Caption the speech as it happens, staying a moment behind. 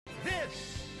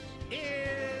This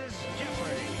is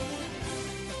Jeopardy!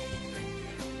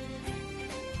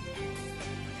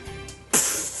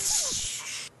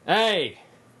 Hey!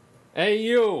 Hey,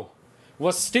 you!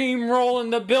 We're steamrolling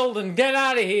the building. Get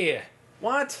out of here!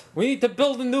 What? We need to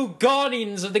build a new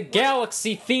Guardians of the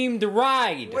Galaxy themed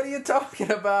ride. What are you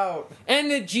talking about?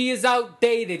 Energy is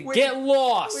outdated. Get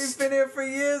lost. We've been here for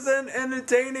years and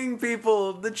entertaining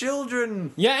people, the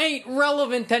children. You ain't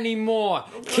relevant anymore.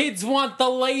 Kids want the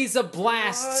laser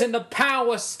blasts What? and the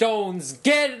power stones.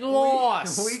 Get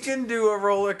lost. We can do a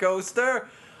roller coaster.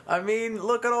 I mean,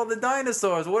 look at all the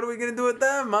dinosaurs. What are we gonna do with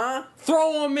them, huh?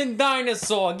 Throw them in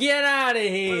dinosaur. Get out of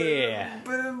here.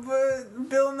 But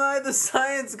Bill Nye the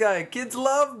Science Guy. Kids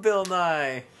love Bill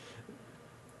Nye.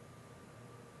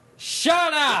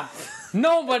 Shut up.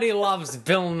 Nobody loves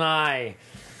Bill Nye.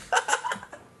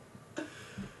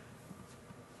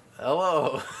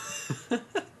 Hello.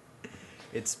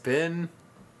 It's been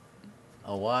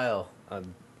a while.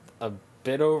 A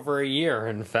bit over a year,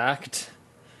 in fact.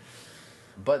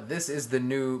 But this is the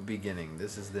new beginning.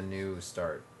 This is the new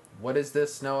start. What is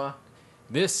this, Noah?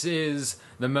 This is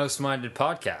the Most Minded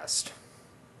Podcast.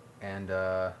 And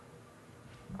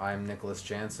I'm Nicholas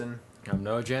Jansen, I'm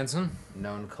Noah Jansen.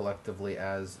 known collectively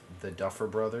as the Duffer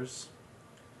Brothers.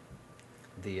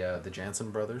 The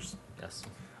Jansen Brothers. Yes.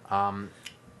 Yeah,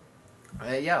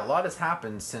 a lot has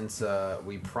happened since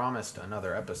we promised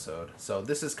another episode. So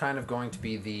this is kind of going to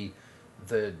be the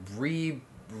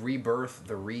rebirth,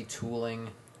 the retooling,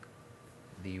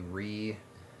 the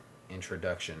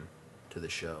reintroduction to the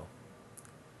show.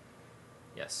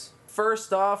 Yes.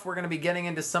 First off, we're going to be getting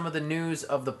into some of the news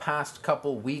of the past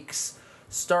couple weeks,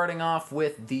 starting off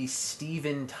with the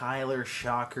Steven Tyler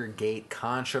Shocker Gate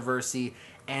controversy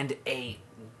and a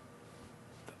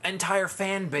entire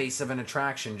fan base of an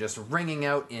attraction just ringing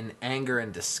out in anger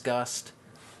and disgust.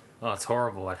 Oh, it's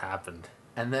horrible what happened.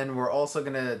 And then we're also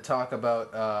going to talk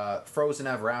about Frozen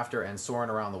Ever After and Soarin'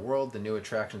 Around the World, the new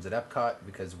attractions at Epcot,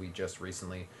 because we just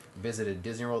recently visited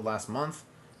Disney World last month.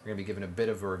 We're going to be giving a bit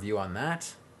of a review on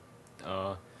that.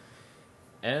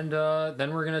 And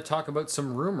then we're going to talk about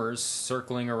some rumors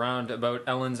circling around about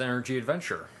Ellen's Energy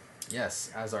Adventure.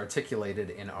 Yes, as articulated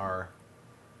in our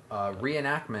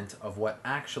reenactment of what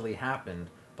actually happened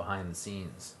behind the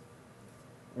scenes.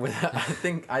 I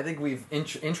think we've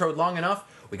introed long enough.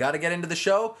 We got to get into the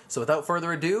show. So without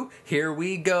further ado, here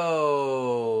we go.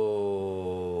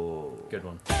 Good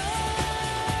one.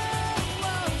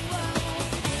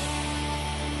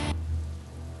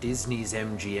 Disney's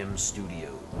MGM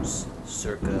Studios,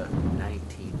 circa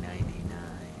 1999.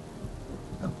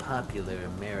 A popular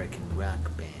American rock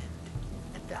band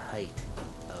at the height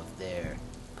of their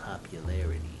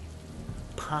popularity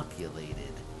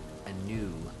populated a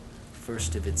new,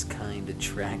 first-of-its-kind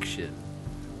attraction,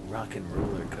 Rock and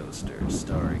Roller Coaster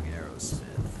starring Aerosmith.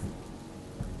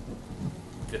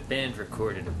 The band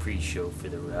recorded a pre-show for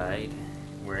the ride,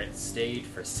 where it stayed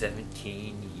for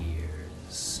 17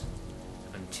 years.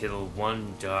 Until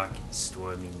one dark and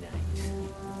stormy night.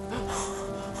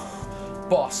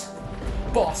 Boss,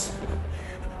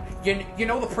 you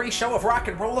know the pre-show of Rock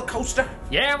and Roller Coaster?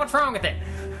 Yeah, what's wrong with it?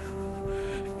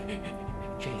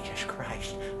 Jesus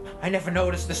Christ, I never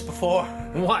noticed this before.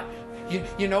 What?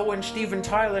 You know when Steven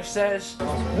Tyler says,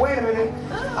 Wait a minute.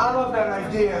 I love that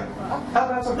idea. How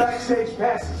about some backstage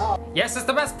passes? Yes, it's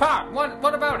the best part.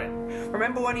 What about it?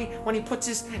 remember when he puts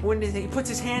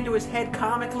his hand to his head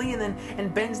comically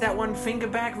and bends that one finger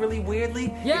back really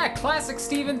weirdly? Yeah, classic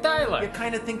Steven Tyler. You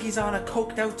kind of think he's on a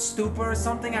coked out stupor or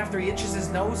something after he itches his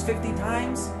nose 50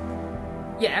 times?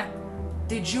 Yeah.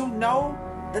 Did you know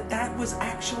that was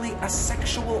actually a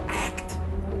sexual act?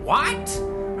 What?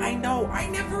 I know. I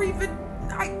never even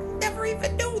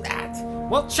knew that.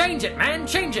 Well, change it, man.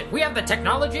 Change it. We have the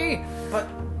technology.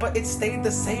 But it stayed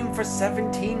the same for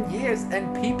 17 years,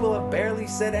 and people have barely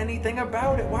said anything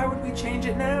about it. Why would we change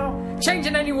it now? Change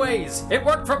it anyways. It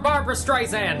worked for Barbra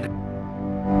Streisand.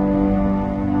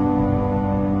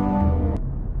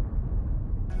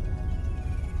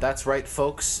 That's right,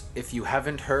 folks. If you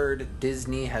haven't heard,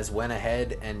 Disney has went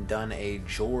ahead and done a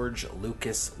George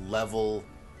Lucas level,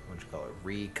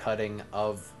 recutting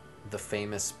of the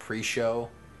famous pre-show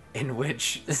in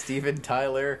which Steven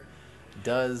Tyler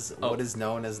does what is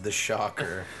known as the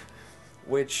Shocker,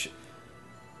 which,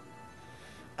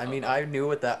 I mean, I knew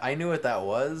what that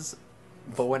was,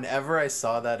 but whenever I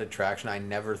saw that attraction, I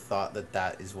never thought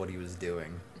that is what he was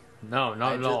doing. No,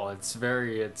 not at all.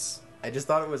 I just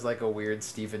thought it was like a weird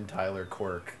Steven Tyler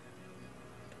quirk.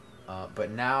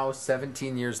 But now,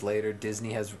 17 years later,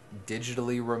 Disney has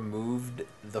digitally removed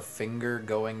the finger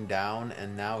going down,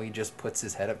 and now he just puts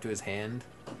his head up to his hand.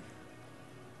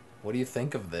 What do you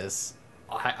think of this?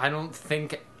 I don't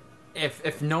think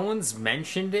if no one's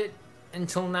mentioned it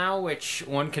until now, which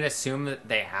one can assume that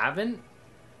they haven't,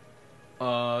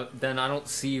 then I don't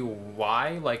see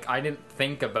why. Like, I didn't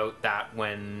think about that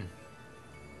when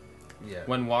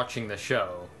watching the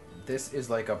show. This is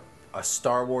like a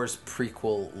Star Wars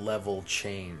prequel level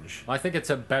change. I think it's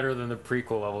a better than the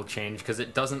prequel level change because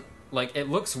it doesn't, like, it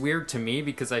looks weird to me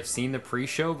because I've seen the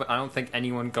pre-show, but I don't think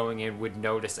anyone going in would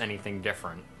notice anything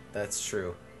different. That's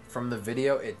true. From the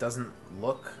video, it doesn't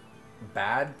look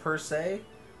bad per se,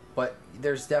 but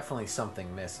there's definitely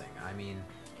something missing. I mean,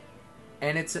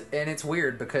 and it's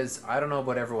weird because I don't know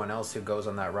about everyone else who goes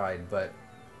on that ride, but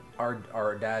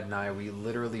our dad and I, we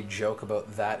literally joke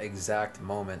about that exact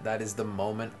moment. That is the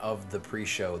moment of the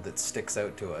pre-show that sticks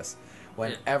out to us.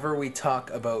 Whenever we talk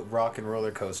about Rock and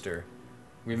Roller Coaster,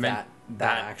 We meant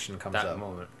that action comes that up.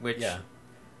 moment, which, Yeah.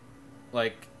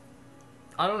 like,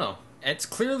 I don't know. It's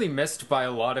clearly missed by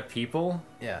a lot of people.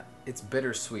 Yeah, it's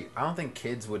bittersweet. I don't think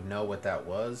kids would know what that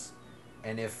was,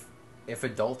 and if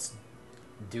adults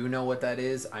do know what that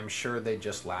is, I'm sure they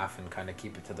just laugh and kind of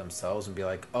keep it to themselves and be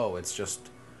like, "Oh, it's just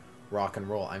rock and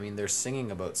roll." I mean, they're singing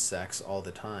about sex all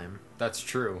the time. That's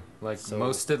true. Like, So-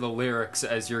 most of the lyrics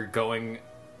as you're going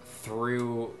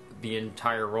through the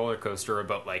entire roller coaster are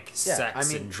about, like, Yeah, sex I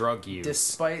mean, and drug use.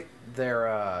 Despite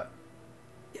their,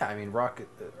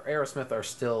 Aerosmith are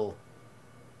still,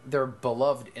 they're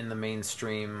beloved in the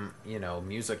mainstream,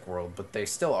 music world, but they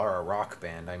still are a rock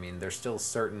band. I mean, there's still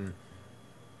certain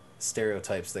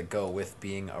stereotypes that go with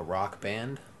being a rock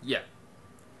band. Yeah.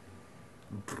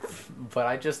 But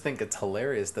I just think it's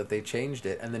hilarious that they changed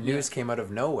it, and the news came out of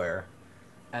nowhere.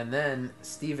 And then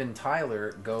Steven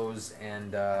Tyler goes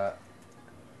and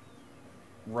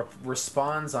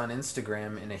responds on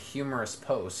Instagram in a humorous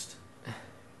post.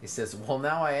 He says, "Well,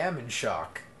 now I am in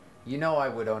shock. You know I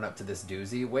would own up to this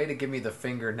doozy. Way to give me the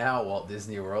finger now, Walt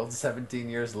Disney World, 17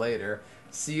 years later.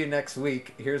 See you next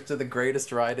week. Here's to the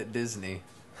greatest ride at Disney."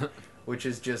 Which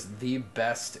is just the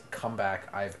best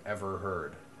comeback I've ever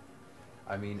heard.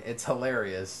 I mean, it's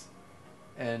hilarious.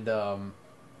 And,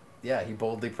 he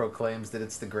boldly proclaims that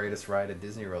it's the greatest ride at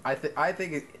Disney World. I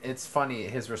think it's funny.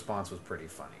 His response was pretty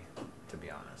funny, to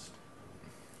be honest.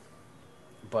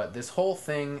 But this whole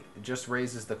thing just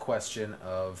raises the question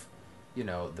of,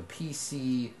 the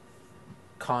PC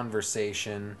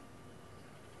conversation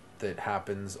that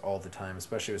happens all the time,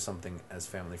 especially with something as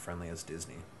family-friendly as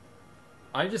Disney.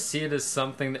 I just see it as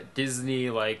something that Disney,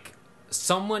 like,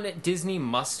 someone at Disney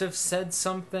must have said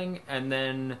something, and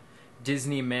then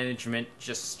Disney management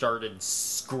just started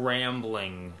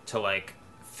scrambling to, like,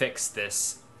 fix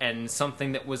this, and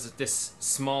something that was this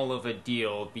small of a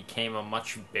deal became a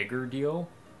much bigger deal.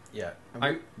 Yeah.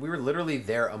 We were literally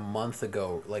there a month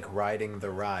ago, like, riding the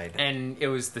ride. And it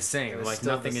was the same. It was like,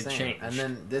 still nothing the had same. changed. And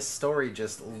then this story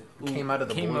just came out of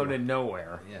the blue. Came out of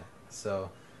nowhere. Yeah. So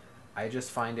I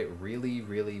just find it really,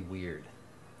 really weird.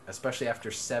 Especially after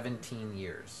 17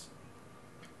 years.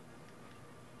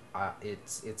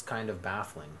 It's kind of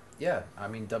baffling. Yeah, I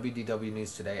mean, WDW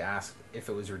News Today asked if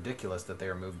it was ridiculous that they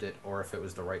removed it or if it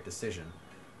was the right decision.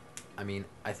 I mean,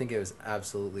 I think it was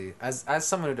absolutely... As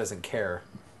someone who doesn't care,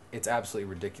 it's absolutely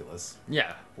ridiculous.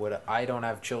 Yeah. I don't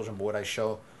have children, but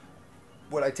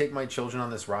would I take my children on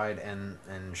this ride and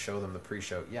show them the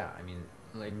pre-show? Yeah, I mean,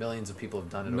 like, millions of people have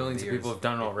done it. Millions over the of years. people have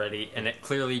done it already, and it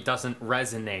clearly doesn't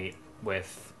resonate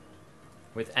with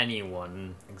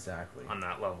anyone Exactly on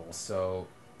that level. So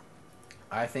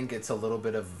I think it's a little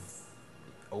bit of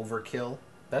overkill.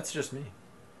 That's just me.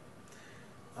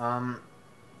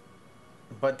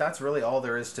 But that's really all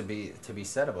there is to be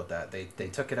said about that. They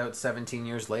took it out 17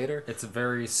 years later. It's a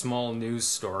very small news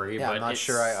story. Yeah, but I'm not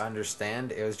sure I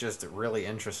understand. It was just really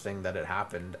interesting that it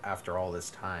happened after all this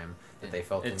time. That they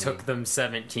felt it took them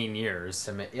 17 years.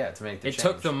 to make the It change.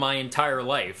 took them my entire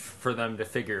life for them to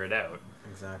figure it out.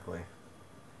 Exactly.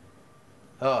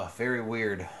 Oh, very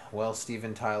weird. Well,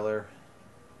 Steven Tyler,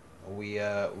 we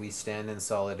stand in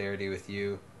solidarity with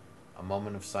you. A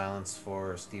moment of silence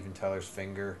for Steven Tyler's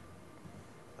finger.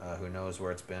 Who knows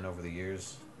where it's been over the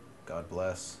years. God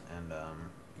bless, and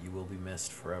you will be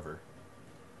missed forever.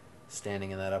 Standing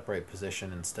in that upright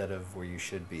position instead of where you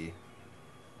should be,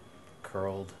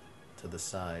 curled to the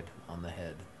side on the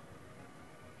head.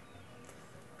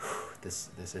 This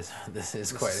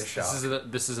is quite a shock.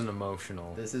 This is an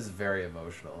emotional. This is very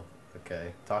emotional.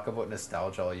 Okay, talk about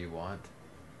nostalgia all you want.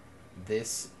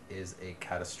 This is a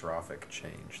catastrophic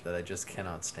change that I just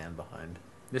cannot stand behind.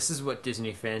 This is what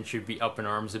Disney fans should be up in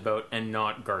arms about, and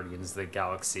not Guardians of the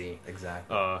Galaxy.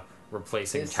 Exactly.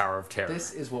 Replacing Tower of Terror.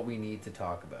 This is what we need to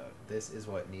talk about. This is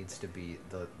what needs to be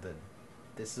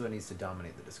This is what needs to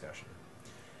dominate the discussion.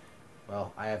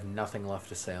 Well, I have nothing left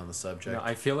to say on the subject. No,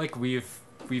 I feel like we've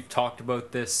talked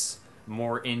about this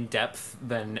more in depth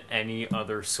than any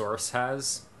other source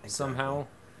has somehow.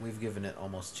 We've given it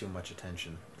almost too much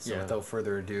attention. So Yeah. without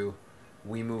further ado,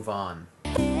 we move on.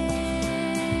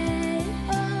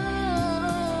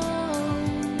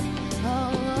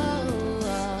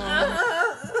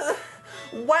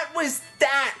 What was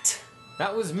that?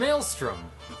 That was Maelstrom,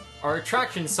 our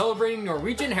attraction celebrating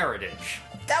Norwegian heritage.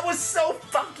 That was so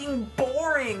fucking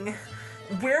boring.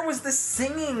 Where was the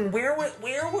singing? Where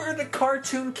were the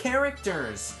cartoon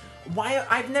characters? Why?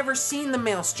 I've never seen the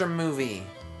Maelstrom movie.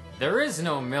 There is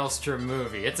no Maelstrom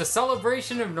movie. It's a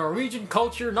celebration of Norwegian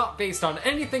culture not based on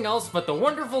anything else but the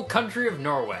wonderful country of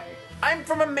Norway. I'm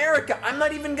from America. I'm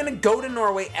not even gonna go to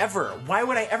Norway ever. Why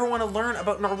would I ever want to learn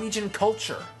about Norwegian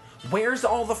culture? Where's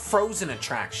all the Frozen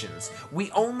attractions? We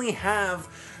only have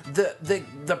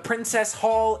the Princess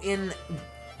Hall in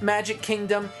Magic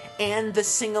Kingdom and the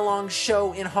sing-along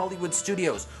show in Hollywood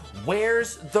Studios.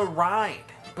 Where's the ride?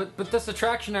 But this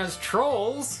attraction has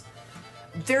trolls.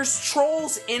 There's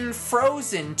trolls in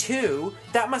Frozen too.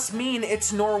 That must mean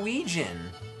it's Norwegian.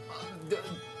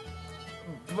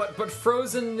 But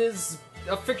Frozen is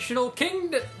a fictional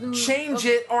kingdom. Change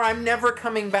it or I'm never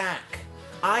coming back.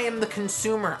 I am the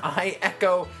consumer. I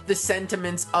echo the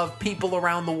sentiments of people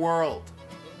around the world.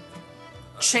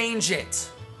 Change it.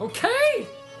 Okay.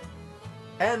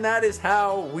 And that is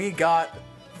how we got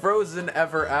Frozen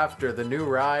Ever After, the new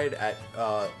ride at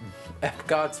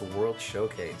Epcot's World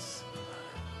Showcase.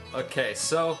 Okay,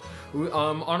 so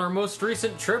on our most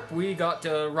recent trip, we got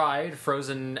to ride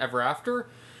Frozen Ever After.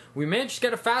 We managed to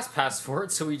get a fast pass for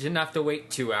it, so we didn't have to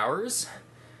wait 2 hours.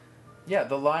 Yeah,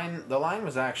 the line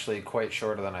was actually quite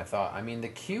shorter than I thought. I mean, the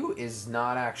queue is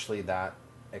not actually that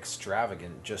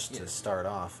extravagant just to start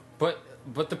off.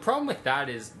 But the problem with that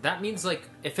is that means like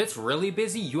if it's really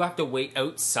busy, you have to wait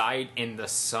outside in the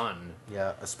sun.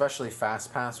 Yeah, especially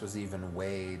Fast Pass was even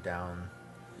way down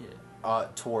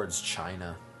towards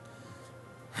China.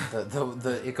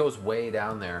 It goes way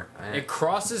down there. It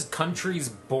crosses countries'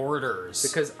 borders.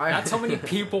 Because that's how many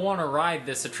people want to ride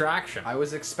this attraction. I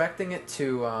was expecting it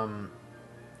to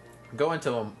go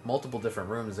into multiple different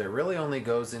rooms. It really only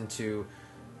goes into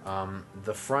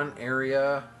the front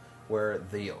area where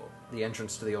the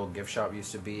entrance to the old gift shop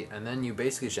used to be, and then you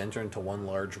basically just enter into one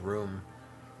large room,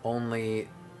 only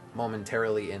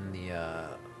momentarily in the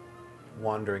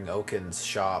Wandering Oaken's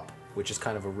shop, which is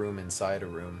kind of a room inside a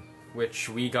room. Which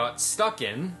we got stuck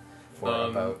in For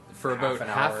about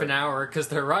half an hour because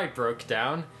their ride broke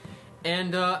down.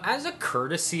 And as a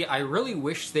courtesy, I really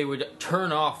wish they would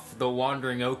turn off the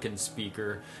Wandering Oaken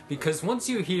speaker, because once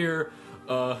you hear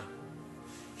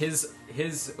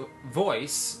his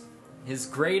voice, his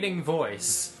grating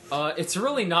voice, it's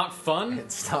really not fun.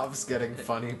 It stops getting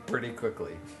funny pretty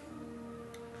quickly.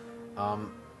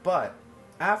 But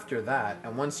after that,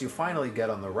 and once you finally get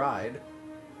on the ride,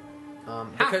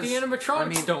 Half the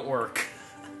animatronics don't work.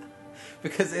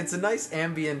 Because it's a nice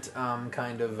ambient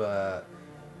kind of,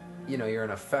 you're in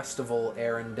a festival,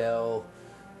 Arendelle,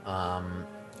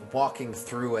 walking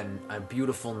through a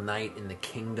beautiful night in the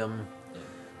kingdom.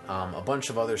 A bunch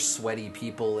of other sweaty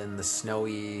people in the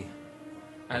snowy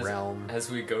realm. As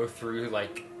we go through,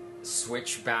 like,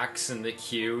 switchbacks in the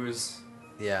queues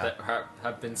that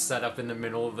have been set up in the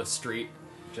middle of the street,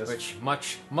 which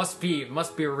must be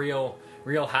a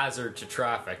real hazard to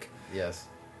traffic. Yes.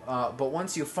 But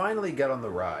once you finally get on the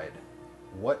ride,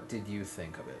 what did you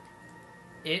think of it?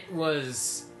 It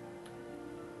was...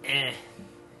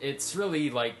 It's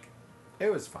really, like...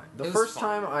 It was fine. The first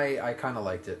time, I kind of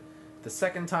liked it. The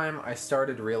second time, I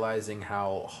started realizing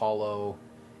how hollow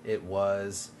it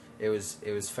was. It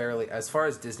was fairly... As far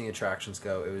as Disney attractions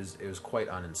go, it was quite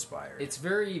uninspired. It's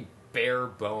very bare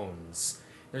bones.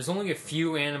 There's only a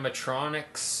few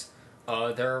animatronics.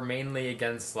 They're mainly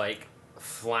against, like,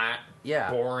 flat,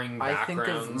 boring backgrounds. I think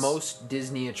of most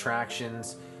Disney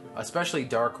attractions, especially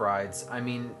dark rides, I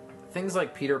mean, things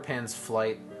like Peter Pan's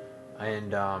Flight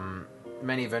and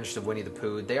Many Adventures of Winnie the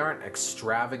Pooh, they aren't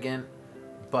extravagant,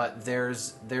 but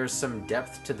there's some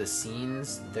depth to the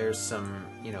scenes. There's some,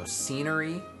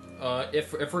 scenery.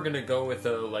 If we're gonna go with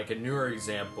a newer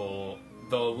example,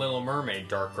 the Little Mermaid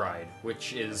dark ride,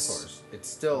 which is... Of course. It's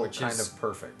still kind of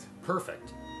perfect.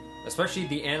 Perfect. Especially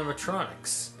the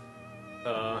animatronics.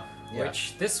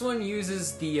 Which this one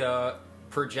uses the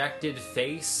projected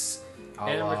face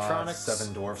animatronics.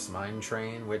 Seven Dwarfs Mine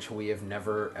Train, which we have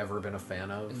never ever been a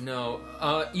fan of. No,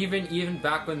 even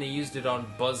back when they used it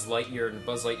on Buzz Lightyear and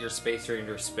Buzz Lightyear Space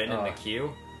Ranger Spin in the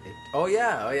queue.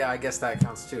 I guess that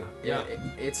counts too. Yeah,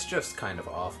 it's just kind of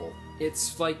awful.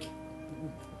 it's like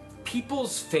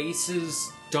people's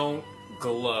faces don't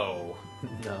glow.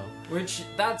 No. Which,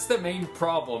 that's the main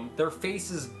problem. Their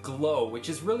faces glow, which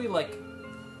is really like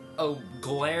a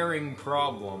glaring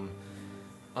problem.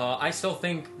 I still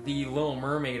think the Little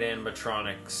Mermaid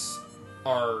animatronics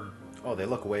are Oh, they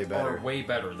look way better. way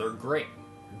better. They're great.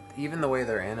 Even the way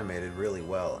they're animated really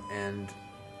well. And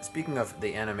speaking of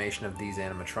the animation of these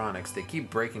animatronics, they keep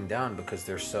breaking down because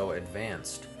they're so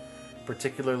advanced.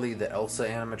 Particularly the Elsa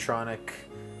animatronic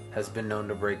has been known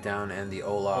to break down, and the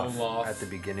Olaf. At the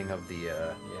beginning of the...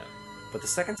 Yeah. But the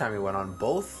second time we went on,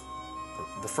 both...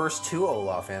 The first two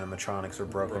Olaf animatronics were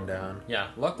broken down. Yeah,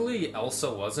 luckily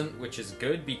Elsa wasn't, which is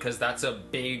good because that's a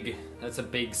big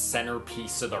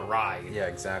centerpiece of the ride. Yeah,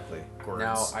 exactly. Words.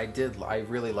 Now, I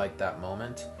really liked that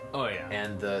moment. Oh yeah.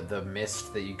 And the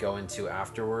mist that you go into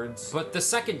afterwards. But the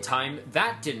second time,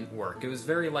 that didn't work. It was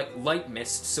very like light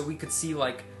mist, so we could see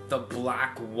like the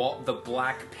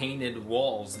black painted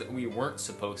walls that we weren't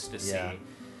supposed to see. Yeah.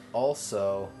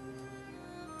 Also,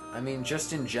 I mean,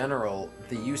 just in general,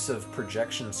 the use of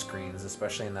projection screens,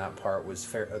 especially in that part,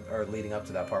 or leading up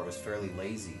to that part, was fairly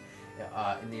lazy.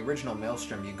 In the original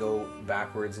Maelstrom, you go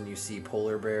backwards and you see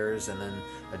polar bears, and then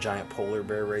a giant polar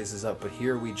bear raises up. But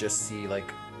here we just see like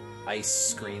ice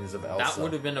screens of Elsa. That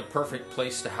would have been a perfect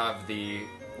place to have the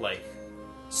like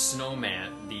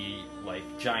snowman, the like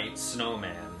giant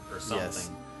snowman or something.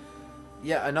 Yes.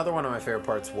 Yeah, another one of my favorite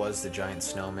parts was the giant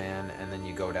snowman, and then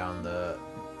you go down the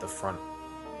front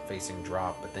facing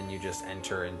drop, but then you just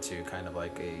enter into kind of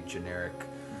like a generic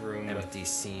Room empty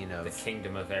scene of the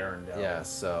Kingdom of Arendelle. Yeah,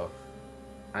 so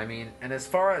I mean, and as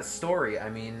far as story, I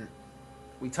mean,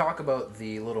 we talk about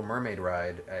the Little Mermaid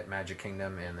ride at Magic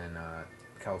Kingdom and then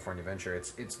California Adventure.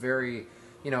 It's very,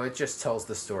 it just tells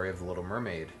the story of the Little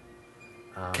Mermaid.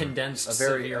 Condensed a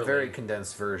severely. very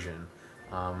condensed version.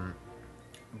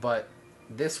 But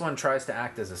this one tries to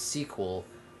act as a sequel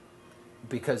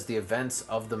because the events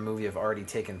of the movie have already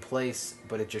taken place,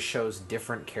 but it just shows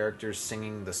different characters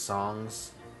singing the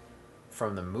songs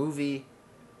from the movie,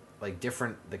 like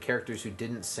the characters who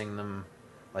didn't sing them.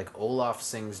 Like Olaf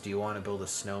sings "Do You Want to Build a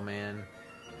Snowman,"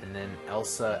 and then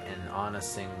Elsa and Anna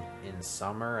sing "In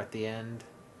Summer" at the end,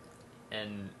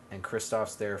 and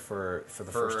Kristoff's there for the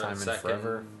first time in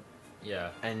forever.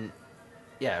 Yeah. And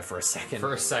yeah, for a second.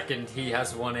 For a second, he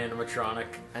has one animatronic,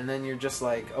 and then you're just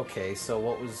like, okay, so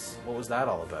what was that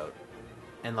all about?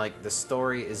 And like the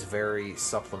story is very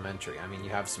supplementary. I mean,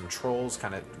 you have some trolls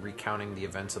kind of recounting the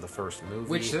events of the first movie,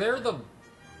 which they're the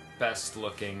best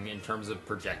looking in terms of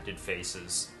projected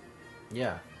faces.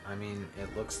 Yeah, I mean,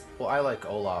 it looks well. I like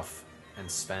Olaf and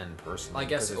Sven personally. I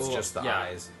guess it's just the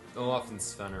eyes. Olaf and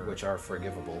Sven are... which are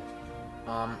forgivable.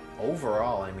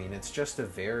 Overall, I mean, it's just a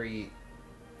very...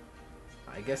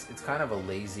 I guess it's kind of a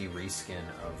lazy reskin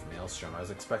of Maelstrom. I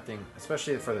was expecting,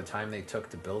 especially for the time they took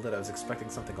to build it, I was expecting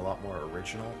something a lot more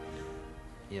original.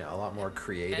 A lot more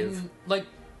creative. And, like,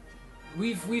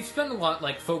 we've spent a lot,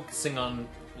 like, focusing on,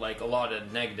 like, a lot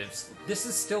of negatives. This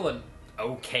is still an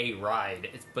okay ride,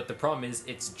 but the problem is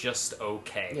it's just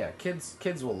okay. Yeah,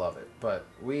 kids will love it, but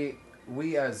we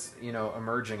as,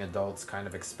 emerging adults kind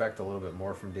of expect a little bit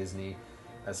more from Disney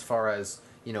as far as,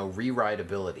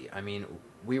 re-rideability. I mean,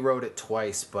 we rode it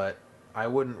twice, but I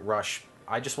wouldn't rush.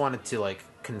 I just wanted to, like,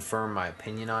 confirm my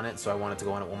opinion on it, so I wanted to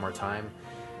go on it one more time.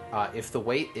 If the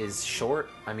wait is short,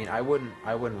 I mean, I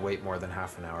wouldn't wait more than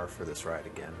half an hour for this ride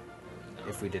again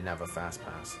if we didn't have a Fast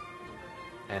Pass.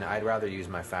 And I'd rather use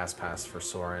my Fast Pass for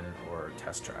Soarin' or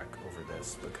Test Track over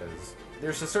this, because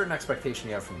there's a certain expectation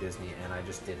you have from Disney, and I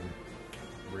just didn't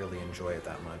really enjoy it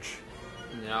that much.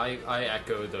 Yeah, I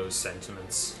echo those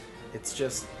sentiments. It's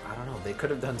just, I don't know, they could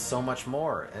have done so much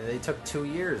more, and they took 2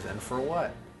 years, and for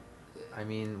what? I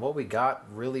mean, what we got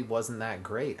really wasn't that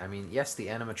great. I mean, yes, the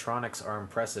animatronics are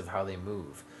impressive how they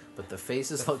move, but the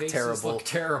faces look terrible.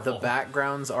 The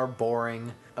backgrounds are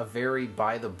boring. A very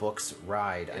by-the-books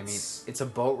ride. I mean, it's a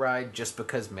boat ride just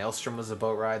because Maelstrom was a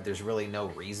boat ride. There's really no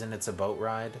reason it's a boat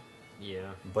ride.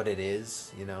 Yeah. But it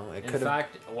is, In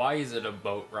fact, why is it a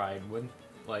boat ride?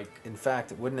 In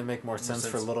fact, wouldn't it make more sense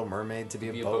for Little Mermaid to be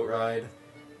a boat ride?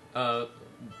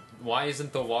 Why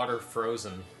isn't the water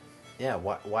frozen? Yeah,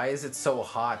 why is it so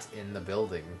hot in the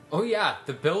building? Oh yeah,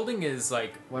 the building is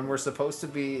like... when we're supposed to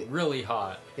be... really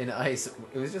hot. In ice,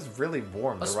 it was just really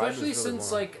warm. Especially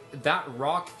since, like, that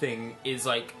rock thing is,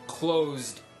 like,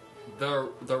 closed. The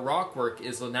rock work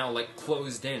is now, like,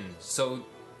 closed in. So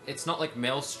it's not like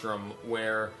Maelstrom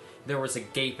where there was a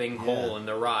gaping hole in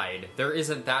the ride. There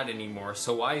isn't that anymore,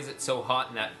 so why is it so hot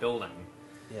in that building?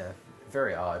 Yeah,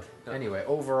 very odd. Anyway,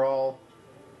 overall...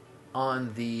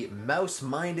 on the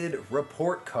mouse-minded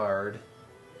report card,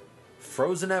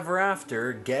 Frozen Ever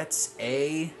After gets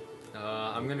a...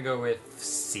 I'm gonna go with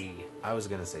C. I was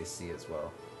gonna say C as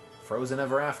well. Frozen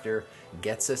Ever After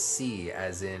gets a C,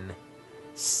 as in,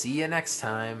 see you next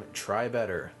time, try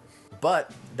better.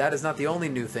 But that is not the only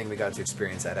new thing we got to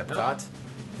experience at Epcot.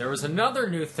 There was another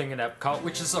new thing at Epcot,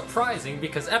 which is surprising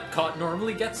because Epcot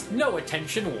normally gets no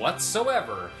attention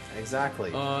whatsoever.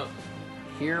 Exactly.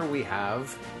 Here we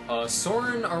have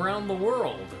Soarin' Around the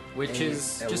World, which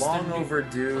is a just long a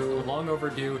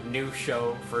overdue new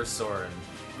show for Soarin'.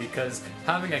 Because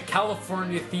having a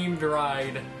California-themed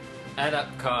ride at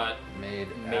Epcot made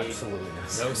absolutely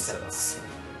no sense.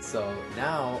 So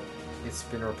now it's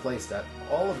been replaced at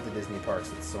all of the Disney parks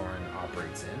that Soarin'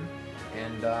 operates in,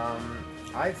 and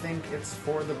I think it's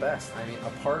for the best. I mean, a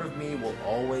part of me will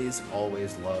always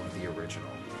love the original.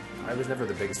 I was never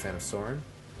the biggest fan of Soarin',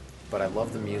 but I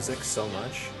love the music so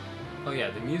much. Oh yeah,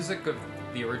 the music of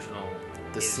the original,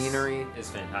 scenery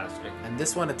is fantastic, and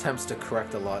this one attempts to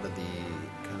correct a lot of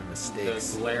the kind of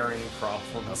mistakes the glaring of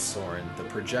problems. Soarin'. The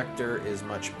projector is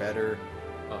much better.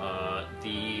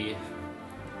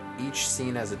 Each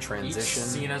scene has a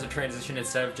transition.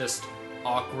 Instead of just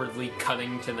awkwardly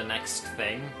cutting to the next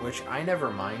thing. Which I never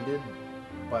minded,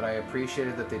 but I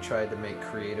appreciated that they tried to make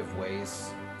creative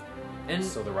ways And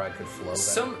so the ride could flow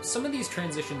better. some of these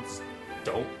transitions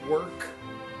don't work,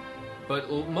 but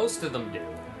most of them do.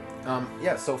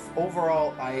 Yeah, so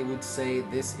overall, I would say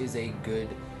this is a good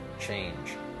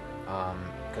change.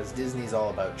 Because Disney's all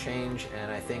about change,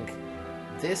 and I think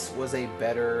this was a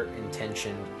better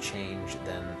intentioned change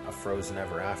than a Frozen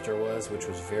Ever After was, which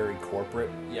was very corporate.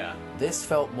 Yeah. This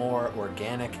felt more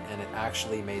organic, and it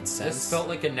actually made sense. This felt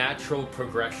like a natural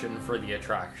progression for the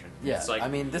attraction. Yeah, It's like, I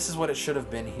mean, this is what it should have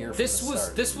been here from the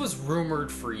start. This was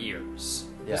rumored for years.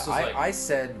 Yeah, This was like, I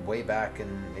said way back in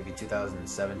maybe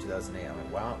 2007, 2008,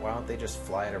 I'm like, why don't they just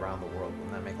fly it around the world?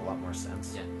 Wouldn't that make a lot more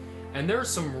sense? yeah. And there are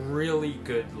some really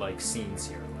good like scenes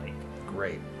here. Like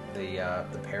Great.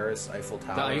 The Paris Eiffel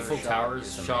Tower. the Eiffel Tower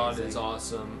shot amazing. is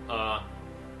awesome.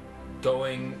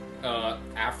 Going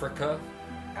Africa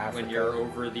when you're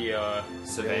over the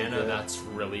savannah, good. that's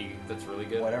really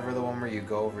good. Whatever the one where you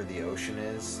go over the ocean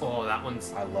is. Oh, that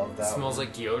one's I love that. smells one.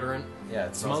 like deodorant. Yeah,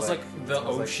 it Smells like the it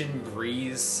smells like- ocean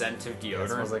breeze scent of yeah, deodorant. it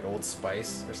smells like Old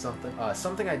Spice or something.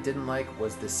 Something I didn't like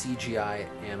was the CGI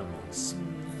animals.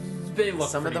 They look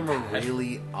Some of pretty them were bad.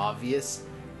 really obvious,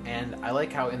 and I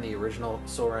like how in the original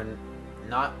Soarin',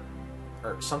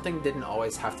 something didn't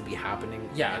always have to be happening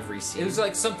Yeah, in every scene. it was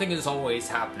like something is always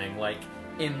happening. Like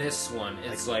in this one,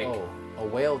 it's like oh, a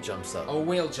whale jumps up. a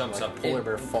whale jumps Like up, a polar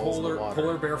bear falls in the water.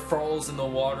 Polar bear falls in the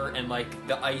water, and like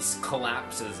the ice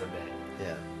collapses a bit.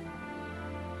 Yeah,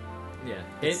 Yeah,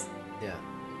 yeah.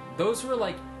 those were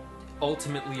like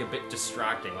ultimately a bit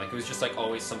distracting. Like it was just like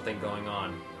always something going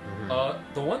on.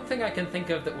 The one thing I can think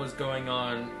of that was going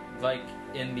on, like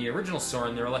in the original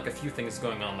Soarin', there were like a few things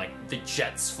going on, like the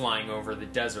jets flying over the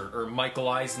desert, or Michael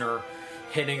Eisner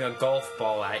hitting a golf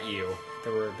ball at you.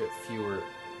 There were a bit fewer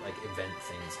like event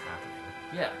things happening.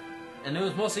 Yeah, and it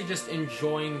was mostly just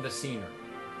enjoying the scenery.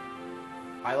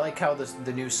 I like how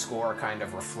the new score kind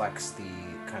of reflects the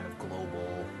kind of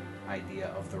global idea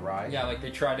of the ride. Yeah, like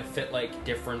they try to fit like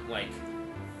different like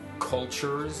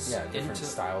cultures, Yeah, different into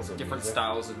styles of different music.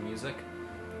 styles of music.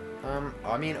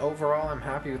 I mean, overall, I'm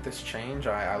happy with this change.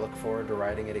 I look forward to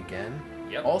riding it again.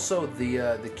 Yep. Also,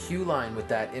 the queue line with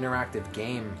that interactive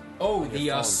game. Oh, with your the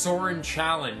phone, Soarin'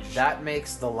 Challenge. that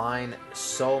makes the line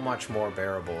so much more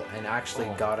bearable, and actually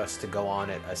Oh. got us to go on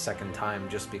it a second time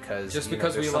just because. just you know,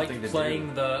 because there's we like something to playing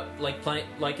do. the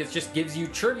like it just gives you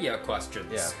trivia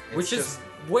questions. Yeah, it's which is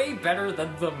just- way better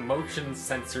than the motion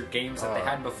sensor games that they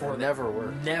had before. it that never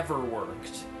worked. Never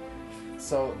worked.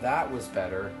 So that was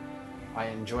better. I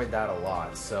enjoyed that a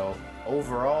lot. So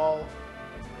overall,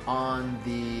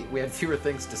 we had fewer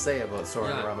things to say about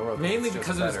Soarin' Yeah, Around the World. mainly It's just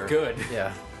because it was better. good.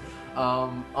 Yeah.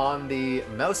 On the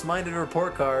mouse-minded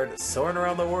report card, Soarin'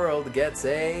 Around the World gets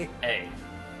a. Hey,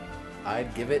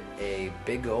 I'd give it a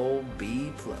big old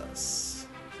B plus.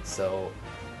 So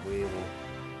we will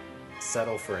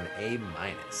settle for an A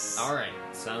minus. all right,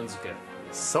 sounds good.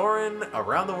 Soarin'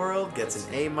 Around the World gets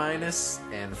an A minus,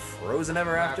 and Frozen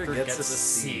Ever After gets a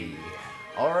C.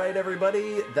 All right,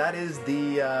 everybody, that is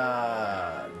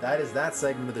that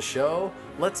segment of the show.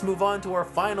 Let's move on to our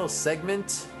final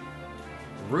segment,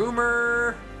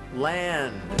 Rumor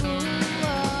Land.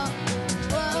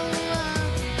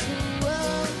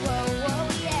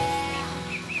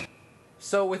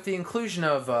 So, with the inclusion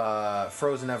of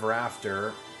Frozen Ever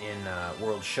After in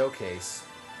World Showcase,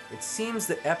 it seems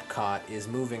that Epcot is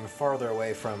moving farther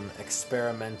away from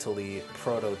experimentally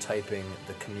prototyping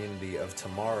the community of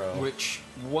tomorrow. Which,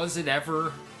 was it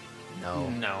ever? No.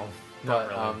 No,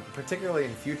 But not really. particularly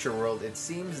in Future World, it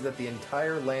seems that the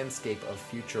entire landscape of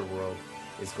Future World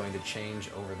is going to change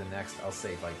over the next, I'll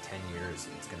say, by 10 years.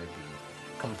 It's going to be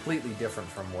completely different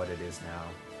from what it is now.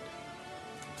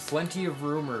 Plenty of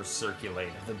rumors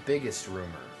circulating. The biggest rumor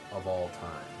of all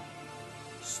time.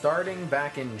 Starting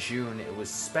back in June, it was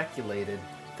speculated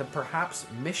that perhaps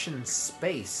Mission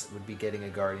Space would be getting a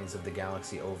Guardians of the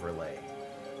Galaxy overlay.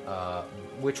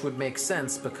 Which would make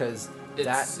sense because It's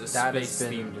a that has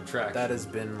space-themed been attraction. that has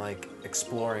been like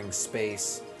exploring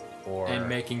space or And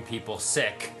making people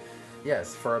sick.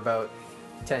 yes, for about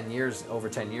 10 years, over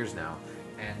 10 years now.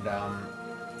 And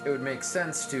it would make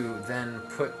sense to then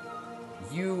put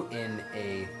you in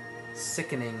a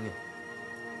sickening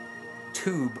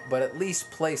tube, but at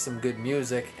least play some good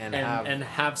music and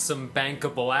have some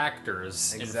bankable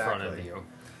actors in front of Exactly.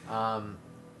 you.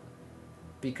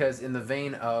 because in the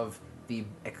vein of the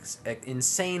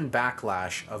insane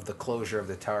backlash of the closure of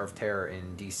the Tower of Terror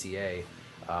in DCA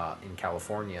in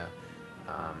California,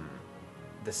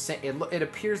 it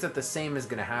appears that the same is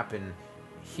going to happen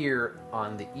here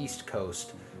on the East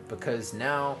Coast, because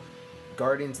now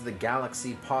Guardians of the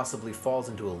Galaxy possibly falls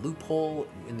into a loophole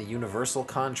in the Universal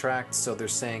contract. So they're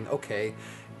saying, okay,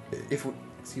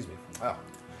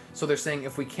 so they're saying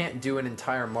if we can't do an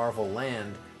entire Marvel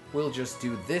land, we'll just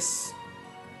do this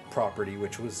property,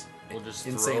 which was We'll just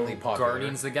insanely throw popular.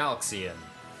 Guardians of the Galaxy in.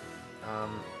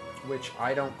 Which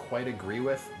I don't quite agree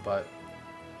with, but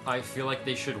I feel like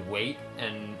they should wait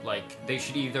and they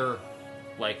should either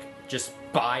just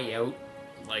buy out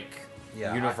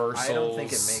yeah, Universal's I don't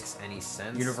think it makes any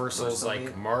sense. Universal's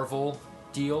personally. Marvel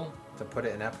deal. To put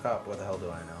it in Epcot, what the hell do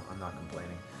I know? I'm not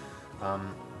complaining.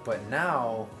 But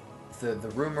now, the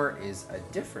rumor is a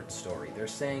different story. They're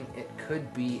saying it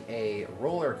could be a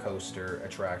roller coaster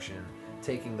attraction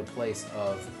taking the place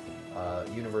of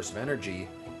Universe of Energy,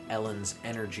 Ellen's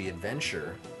Energy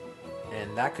Adventure,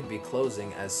 and that could be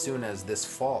closing as soon as this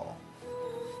fall.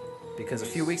 Because a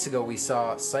few weeks ago we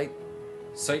saw Sight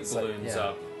balloons yeah.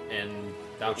 up, and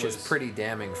that which is pretty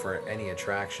damning for any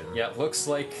attraction. Yeah, it looks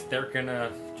like they're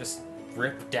gonna just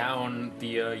rip down the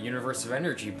Universe of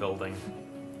Energy building.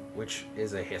 Which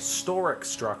is a historic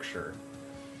structure.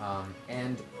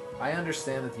 And I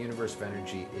understand that the Universe of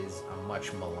Energy is a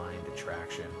much maligned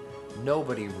attraction.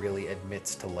 Nobody really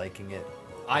admits to liking it.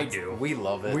 I do. We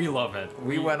love it. We love it.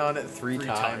 We went on it three three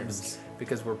times times.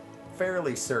 because we're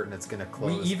fairly certain it's going to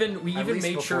close. We even at least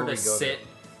made sure before to we go there. sit.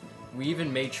 We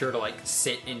even made sure to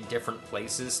sit in different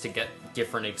places to get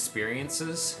different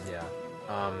experiences.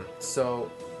 Yeah.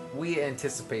 So we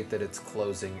anticipate that it's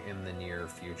closing in the near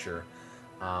future.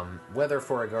 Whether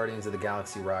for a Guardians of the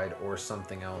Galaxy ride or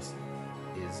something else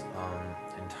is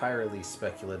entirely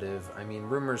speculative. I mean,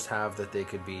 rumors have that they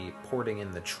could be porting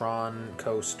in the Tron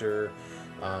coaster,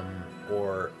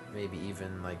 or maybe even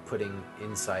putting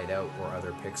Inside Out or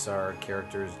other Pixar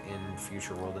characters in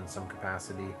Future World in some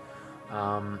capacity.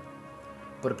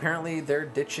 But apparently they're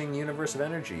ditching Universe of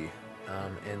Energy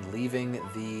and leaving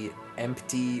the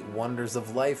empty Wonders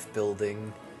of Life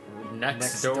building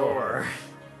Next door.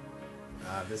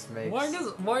 This makes...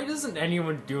 Why doesn't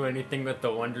anyone do anything with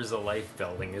the Wonders of Life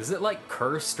building? Is it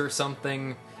cursed or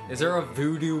something? Is there a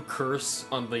voodoo curse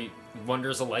on the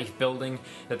Wonders of Life building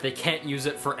that they can't use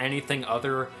it for anything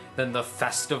other than the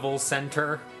festival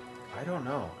center? I don't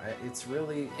know. It's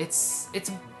really... It's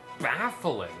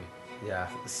baffling. Yeah.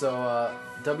 So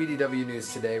WDW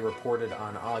News Today reported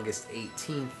on August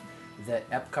 18th that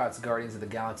Epcot's Guardians of the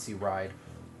Galaxy ride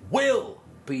will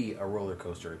be a roller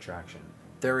coaster attraction.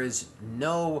 There is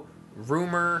no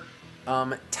rumor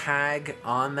tag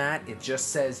on that. It just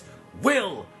says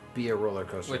will be a roller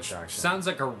coaster Which attraction. sounds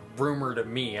like a rumor to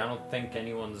me. I don't think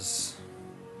anyone's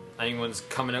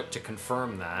coming out to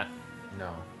confirm that.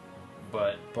 No.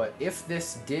 But if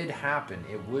this did happen,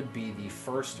 it would be the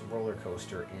first roller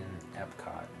coaster in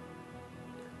Epcot.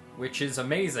 which is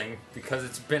amazing because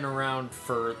it's been around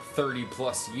for 30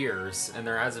 plus years and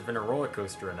there hasn't been a roller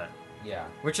coaster in it, Yeah.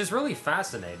 which is really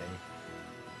fascinating.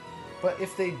 But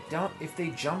if they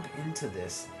jump into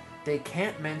this, they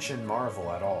can't mention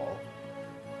Marvel at all.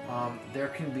 There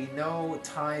can be no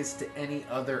ties to any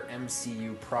other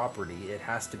MCU property. It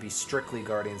has to be strictly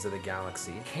Guardians of the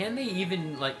Galaxy. Can they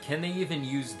even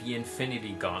use the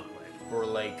Infinity Gauntlet or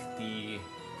the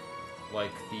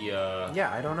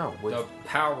Yeah, I don't know. the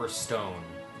Power Stone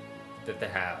that they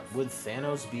have? Would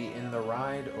Thanos be in the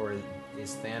ride, or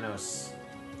is Thanos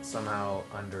somehow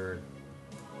under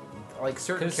like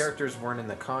certain 'Cause- characters weren't in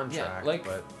the contract, like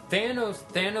but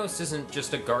Thanos isn't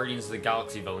just a Guardians of the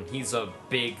Galaxy villain. He's a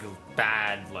big,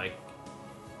 bad, like,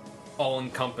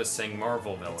 all-encompassing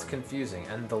Marvel villain. it's confusing.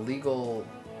 And the legal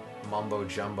mumbo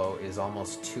jumbo is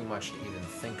almost too much to even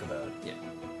think about. Yeah.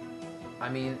 I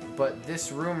mean, but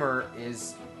this rumor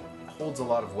holds a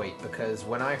lot of weight because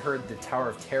when I heard the Tower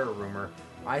of Terror rumor,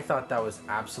 I thought that was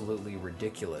absolutely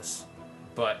ridiculous.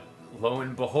 But lo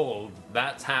and behold,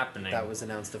 that's happening. That was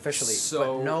announced officially.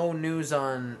 So- But no news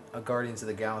on a Guardians of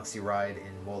the Galaxy ride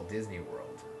in Walt Disney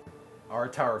World. Our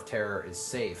Tower of Terror is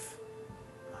safe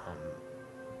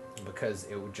because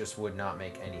it would not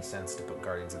make any sense to put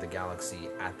Guardians of the Galaxy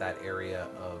at that area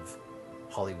of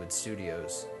Hollywood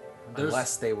Studios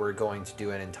unless they were going to do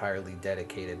an entirely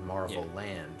dedicated Marvel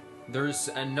land. There's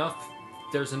enough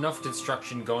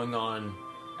construction going on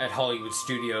at Hollywood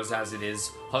Studios as it is.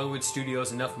 Hollywood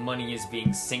Studios, enough money is being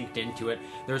synced into it.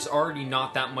 There's already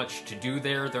not that much to do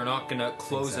there. They're not gonna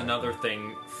close another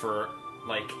thing for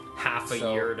like half a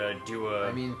year to do a...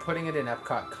 I mean, putting it in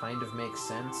Epcot kind of makes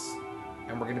sense,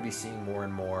 and we're going to be seeing more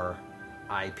and more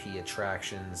IP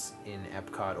attractions in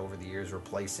Epcot over the years,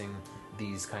 replacing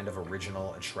these kind of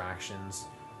original attractions.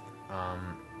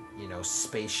 You know,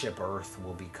 Spaceship Earth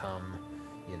will become,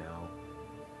 you know...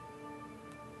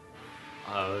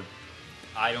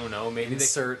 I don't know, maybe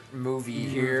insert movie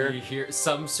here.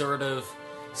 some sort of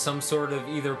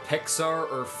either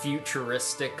Pixar or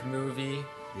futuristic movie.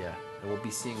 Yeah, and we'll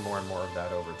be seeing more and more of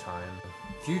that over time.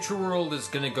 Future World is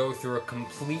going to go through a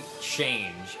complete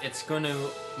change. It's going to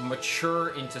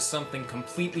mature into something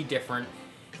completely different.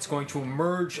 It's going to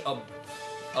emerge a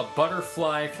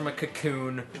butterfly from a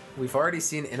cocoon, We've already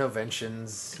seen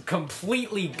Innoventions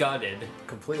completely gutted.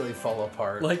 completely fall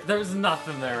apart. Like, there's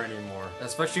nothing there anymore.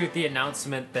 Especially with the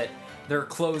announcement that they're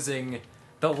closing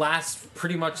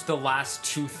pretty much the last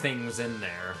two things in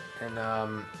there.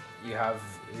 And you have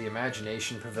the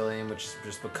Imagination Pavilion, which has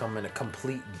just become a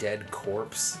complete dead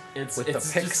corpse. It's with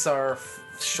just the Pixar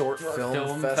Short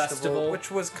Film Festival,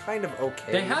 which was kind of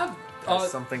okay. They have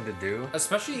something to do.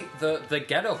 Especially the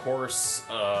Get a Horse.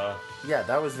 Yeah,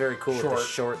 that was very cool.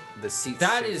 Short. The seats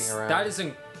That shaking is around. that is.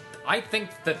 I think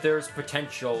that there's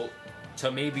potential to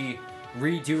maybe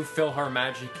redo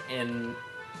PhilharMagic in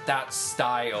that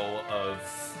style of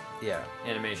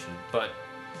animation, but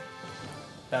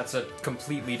that's a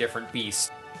completely different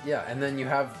beast. Yeah, and then you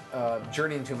have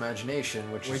Journey into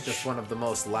Imagination, which is just one of the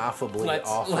most laughably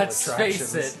awful let's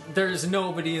attractions. face it, there's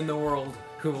nobody in the world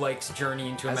who likes Journey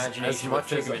into Imagination with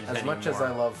Figment as much as anymore.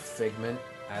 I love Figment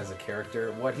as a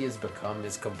character, what he has become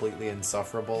is completely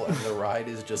insufferable, and the ride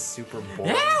is just super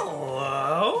boring.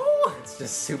 Hello! It's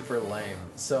just super lame.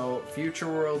 So, Future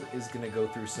World is going to go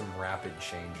through some rapid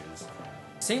changes.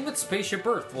 Same with Spaceship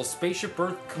Earth. Will Spaceship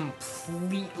Earth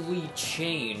completely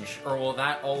change, or will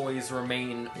that always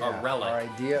remain a relic? Our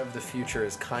idea of the future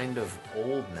is kind of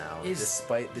old now,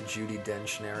 despite the Judi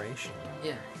Dench narration.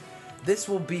 Yeah. This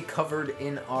will be covered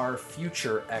in our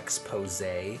future expose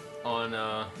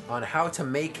on how to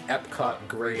make Epcot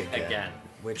great again,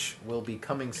 which will be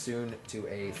coming soon to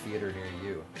a theater near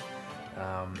you.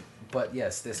 But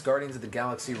yes, this Guardians of the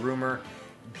Galaxy rumor,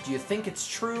 do you think it's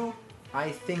true? I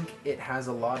think it has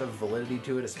a lot of validity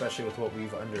to it, especially with what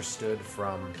we've understood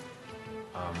from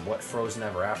what Frozen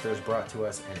Ever After has brought to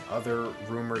us and other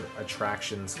rumored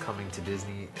attractions coming to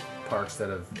Disney parks that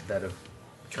have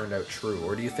turned out true.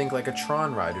 Or do you think like a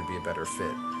Tron ride would be a better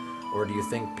fit? Or do you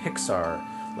think Pixar,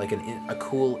 like a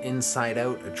cool Inside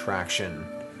Out attraction,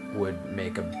 would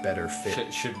make a better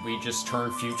fit? Should we just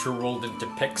turn Future World into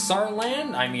Pixar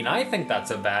Land? I mean, I think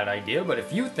that's a bad idea, but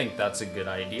if you think that's a good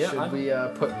idea... Should we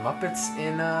put Muppets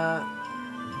in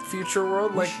Future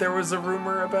World like there was a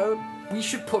rumor about? We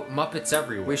should put Muppets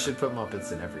everywhere. We should put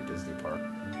Muppets in every Disney park.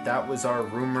 That was our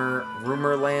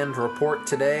Rumorland report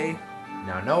today.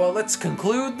 Now, Noah, let's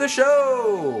conclude the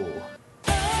show!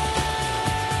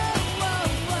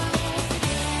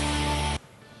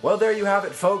 Well, there you have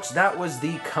it, folks. That was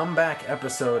the comeback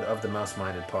episode of the Mouse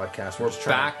Minded podcast. We're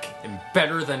back and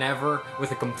better than ever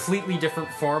with a completely different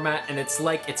format, and it's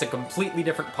like it's a completely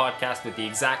different podcast with the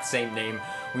exact same name.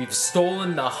 We've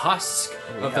stolen the husk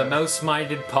of the Mouse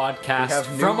Minded podcast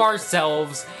from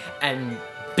ourselves and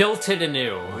built it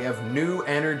anew. We have new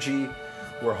energy.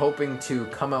 We're hoping to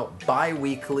come out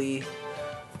bi-weekly,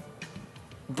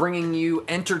 bringing you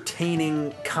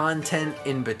entertaining content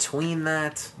in between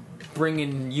that.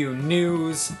 Bringing you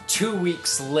news 2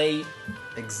 weeks late.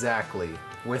 Exactly.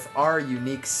 With our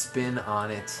unique spin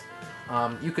on it.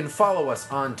 You can follow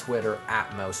us on Twitter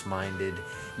 @MouseMinded.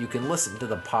 You can listen to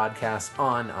the podcast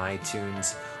on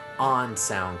iTunes on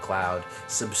SoundCloud.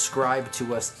 Subscribe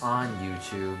to us on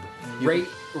YouTube.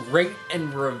 Rate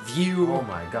and review. Oh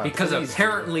my God, Because please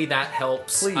apparently that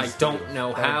helps. Please I don't do. know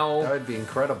That how. would be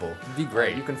incredible. It'd be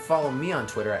great. You can follow me on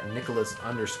Twitter at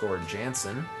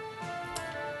Nicholas_Jansen.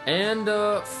 And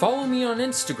follow me on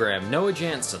Instagram, Noah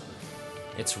Jansen.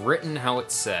 It's written how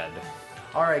it's said.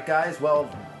 All right, guys. Well,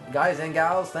 guys and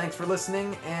gals, thanks for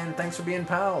listening, and thanks for being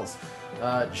pals.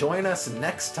 Join us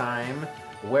next time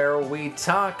where we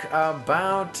talk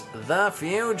about the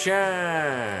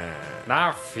future.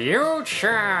 The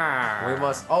future! We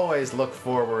must always look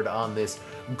forward on this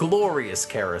glorious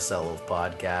carousel of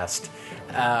podcast.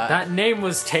 That name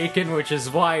was taken, which is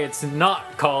why it's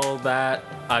not called that.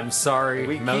 I'm sorry.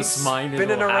 We keep Mouse Minded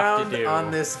spinning will have around to do.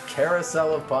 on this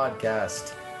carousel of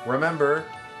podcast. Remember,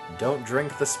 don't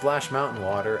drink the Splash Mountain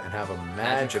water and have a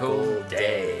magical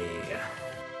day.